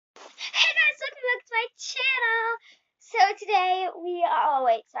Hey guys, welcome back to my channel. So today we are, oh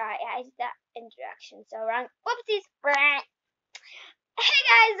wait, sorry, I did that introduction so wrong. Whoopsies. Hey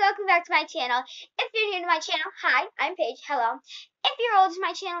guys, welcome back to my channel. If you're new to my channel, hi, I'm Paige, hello. If you're old to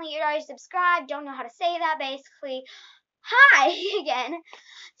my channel, you're already subscribed, don't know how to say that basically, hi again.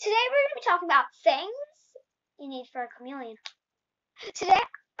 Today we're going to be talking about things you need for a chameleon. Today,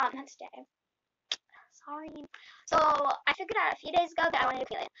 not today. Sorry. So I figured out a few days ago that I wanted a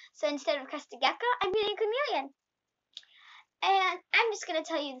chameleon. So instead of crested gecko, I'm getting a chameleon. And I'm just going to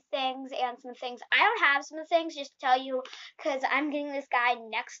tell you the things and some things. I don't have some of the things just to tell you because I'm getting this guy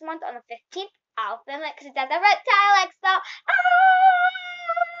next month on the 15th. I'll film it because it's at the Reptile Expo.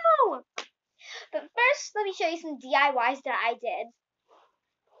 Oh! But first, let me show you some DIYs that I did.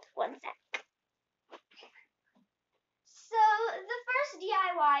 One sec. So the first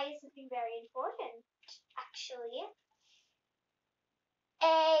DIY is something very important, actually.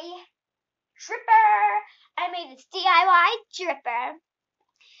 A dripper. I made this DIY dripper.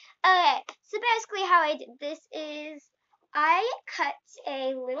 Okay, so basically how I did this is I cut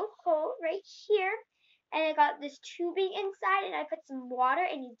a little hole right here, and I got this tubing inside, and I put some water,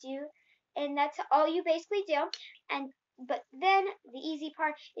 and that's all you basically do. But then the easy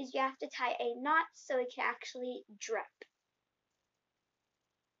part is you have to tie a knot so it can actually drip.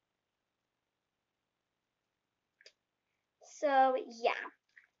 So yeah,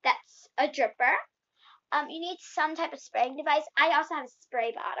 that's a dripper. You need some type of spraying device. I also have a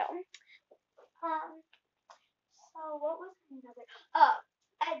spray bottle. So what was another? Oh,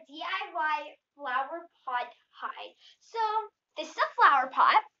 a DIY flower pot hide. So this is a flower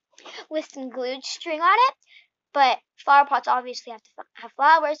pot with some glued string on it, but flower pots obviously have to have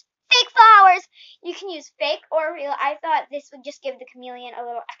flowers. Fake flowers! You can use fake or real. I thought this would just give the chameleon a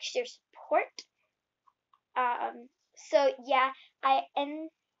little extra support. So yeah, and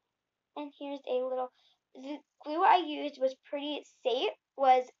here's a little, the glue I used was pretty safe,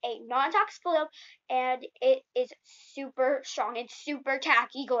 was a non-toxic glue, and it is super strong and super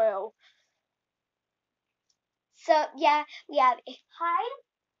tacky glue. So yeah, we have a hide.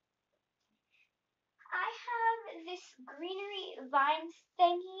 I have this greenery vine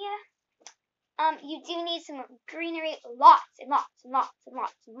thingy. You do need some greenery, lots and lots and lots and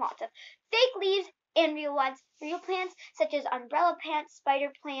lots and lots of fake leaves and real ones, real plants such as umbrella plants,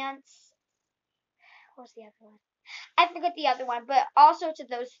 spider plants. What was the other one? I forget the other one, but all sorts of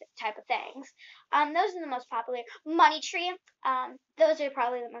those type of things. Those are the most popular. Money tree. Those are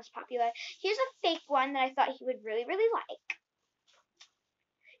probably the most popular. Here's a fake one that I thought he would really, really like.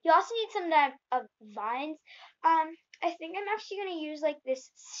 You also need some type of vines. I think I'm actually gonna use like this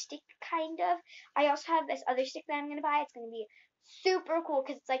stick kind of. I also have this other stick that I'm gonna buy. It's gonna be super cool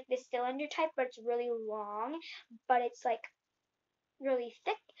because it's like this cylinder type, but it's really long, but it's like really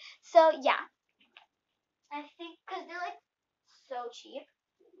thick. So yeah, I think because they're like so cheap.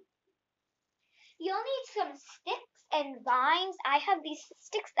 You'll need some sticks and vines. I have these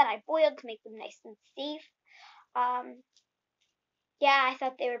sticks that I boiled to make them nice and safe. Yeah, I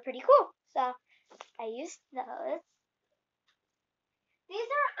thought they were pretty cool, so I used those. These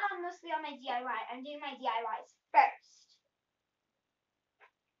are mostly on my DIY. I'm doing my DIYs first.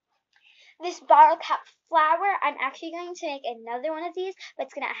 This bottle cap flower, I'm actually going to make another one of these, but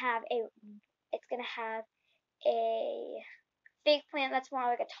it's gonna have a fake plant that's more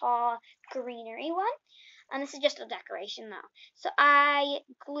like a tall greenery one. And this is just a decoration though. So I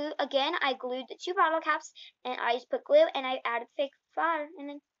glued the two bottle caps, and I just put glue, and I added fake flower, and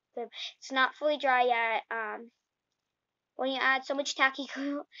then it's not fully dry yet. When you add so much tacky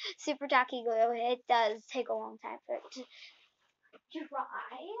glue, super tacky glue, it does take a long time for it to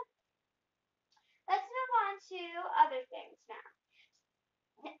dry. Let's move on to other things now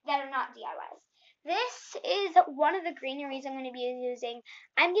that are not DIYs. This is one of the greeneries I'm going to be using.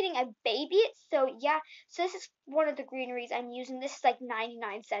 I'm getting a baby, so yeah. So this is one of the greeneries I'm using. This is like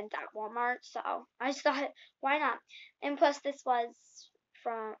 99 cents at Walmart, so I just thought, why not? And plus, this was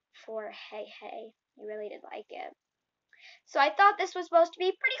for Hey Hey. He really did like it. So I thought this was supposed to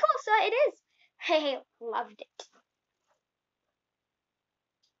be pretty cool, so it is. Hey Hey loved it.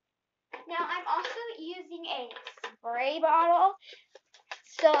 Now I'm also using a spray bottle,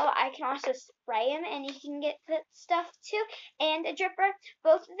 so I can also spray him, and you can get the stuff too, and a dripper.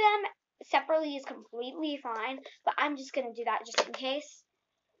 Both of them separately is completely fine, but I'm just gonna do that just in case.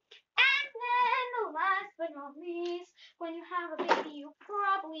 And then the last but not least, when you have a baby, you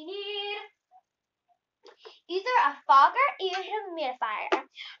probably need either a fogger or a humidifier.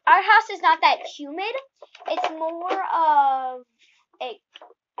 Our house is not that humid. It's more of a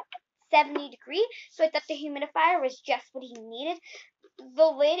 70 degree, so I thought the humidifier was just what he needed. the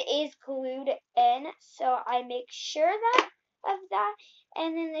lid is glued in, so I make sure of that,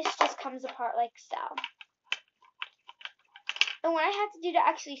 and then this just comes apart like so. And what I have to do to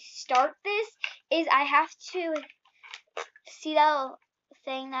actually start this is I have to see that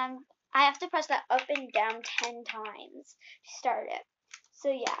thing that I have to press that up and down 10 times to start it. So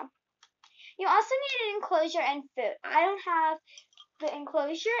yeah. You also need an enclosure and food. I don't have the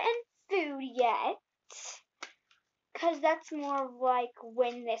enclosure and food yet, because that's more like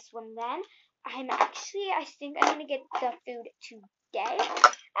when this one then. I think I'm going to get the food today.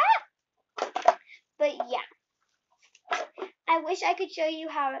 But yeah. I wish I could show you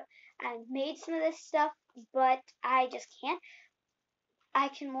how I made some of this stuff, but I just can't. I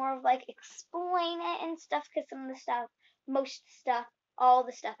can more of like explain it and stuff, because some of the stuff, most stuff, all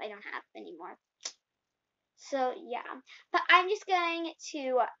the stuff I don't have anymore. So yeah, but I'm just going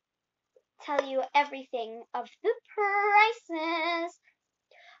to tell you everything of the prices.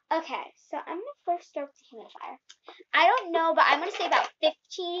 Okay, so I'm gonna first start with the humidifier. I don't know, but I'm gonna say about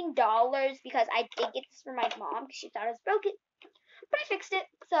 $15 because I did get this for my mom because she thought it was broken, but I fixed it.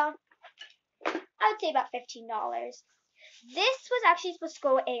 So I would say about $15. This was actually supposed to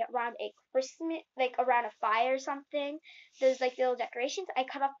go around a Christmas, like around a fire or something. Those like little decorations. I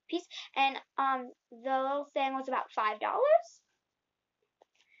cut off a piece, and the little thing was about $5.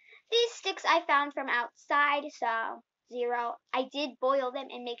 These sticks I found from outside, so $0. I did boil them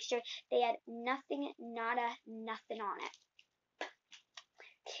and make sure they had nothing, nada, nothing on it.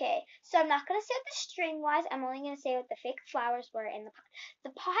 Okay, so I'm not going to say what the string was. I'm only going to say what the fake flowers were in the pot.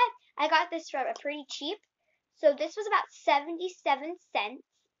 The pot, I got this from a pretty cheap. So this was about 77 cents.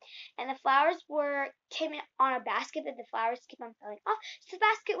 And the flowers came in on a basket, but the flowers keep on falling off. So the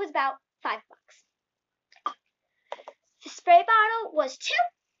basket was about $5. The spray bottle was $2.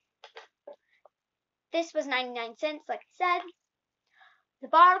 This was 99 cents, like I said. The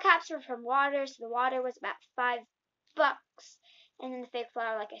bottle caps were from water, so the water was about $5. And then the fake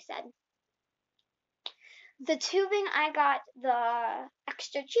flour, like I said. The tubing, I got the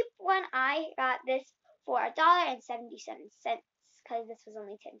extra cheap one. I got this for $1.77 because this was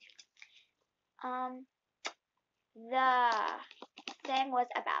only 10 cents. The thing was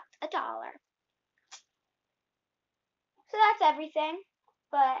about $1. So that's everything.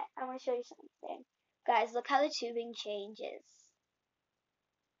 But I want to show you something. Guys, look how the tubing changes.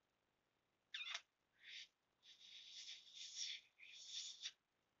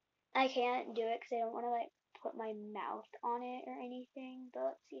 I can't do it because I don't want to like put my mouth on it or anything. But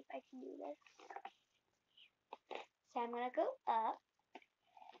let's see if I can do this. So I'm going to go up.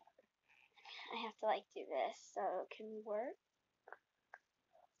 I have to like do this so it can work.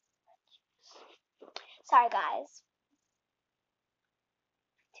 Sorry guys.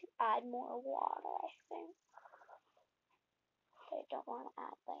 To add more water, I think. But I don't want to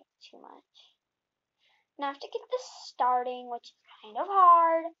add like too much. Now I have to get this starting, which is kind of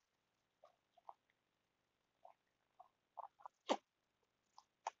hard.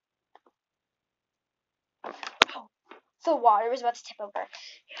 Oh, so water was about to tip over.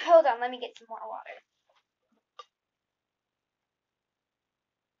 Hold on, let me get some more water.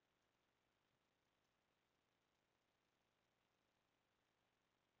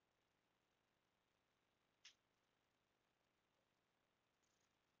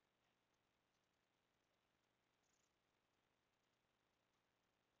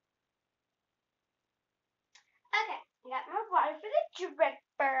 Okay, I got more water for the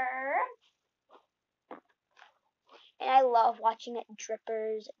dripper. And I love watching it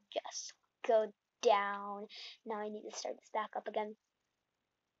drippers just go down. Now I need to start this back up again.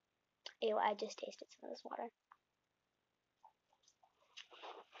 Ew, I just tasted some of this water.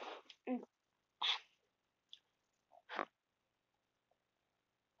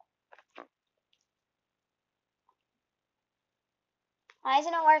 Why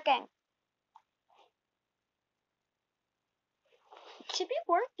isn't it working? It should be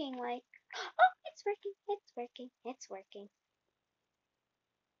working, like, oh, it's working, it's working, it's working.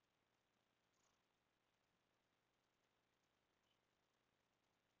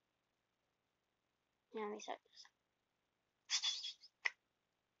 Now let me start this.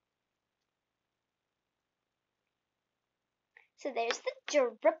 So there's the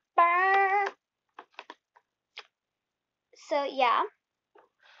dripper. So yeah.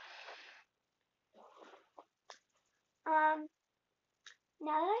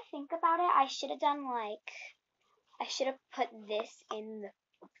 Now that I think about it, I should have done like, I should have put this in the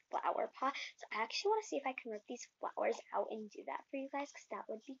flower pot. So I actually want to see if I can rip these flowers out and do that for you guys, because that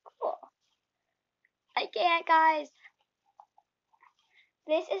would be cool. I can't, guys.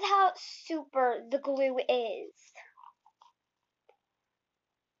 This is how super the glue is.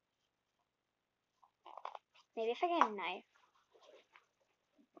 Maybe if I get a knife.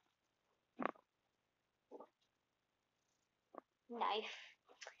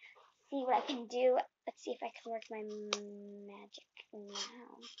 See what I can do. Let's see if I can work my magic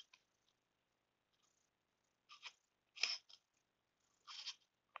now.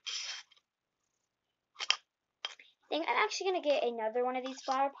 I think I'm actually going to get another one of these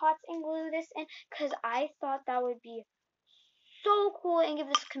flower pots and glue this in, because I thought that would be so cool and give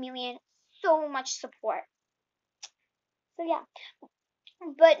this chameleon so much support. So yeah.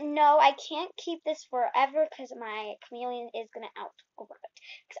 But no, I can't keep this forever because my chameleon is going to outgrow it.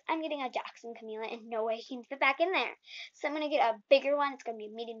 Because I'm getting a Jackson chameleon and no way he can fit back in there. So I'm going to get a bigger one. It's going to be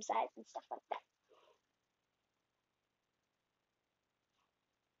medium size and stuff like that.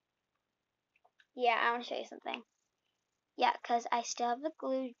 Yeah, I want to show you something. Yeah, because I still have the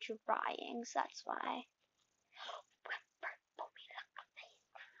glue drying, so that's why.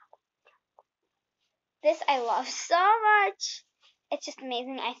 This I love so much. It's just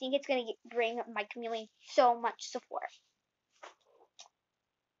amazing. I think it's going to bring my chameleon so much support.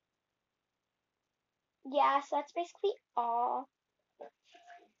 Yeah, so that's basically all.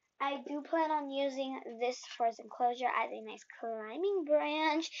 I do plan on using this for its enclosure as a nice climbing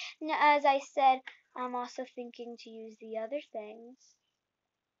branch. And as I said, I'm also thinking to use the other things.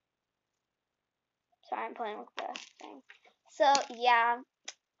 Sorry, I'm playing with the thing. So yeah,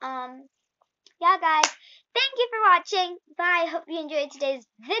 yeah guys, thank you for watching. Bye, hope you enjoyed today's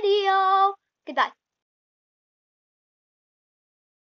video. Goodbye.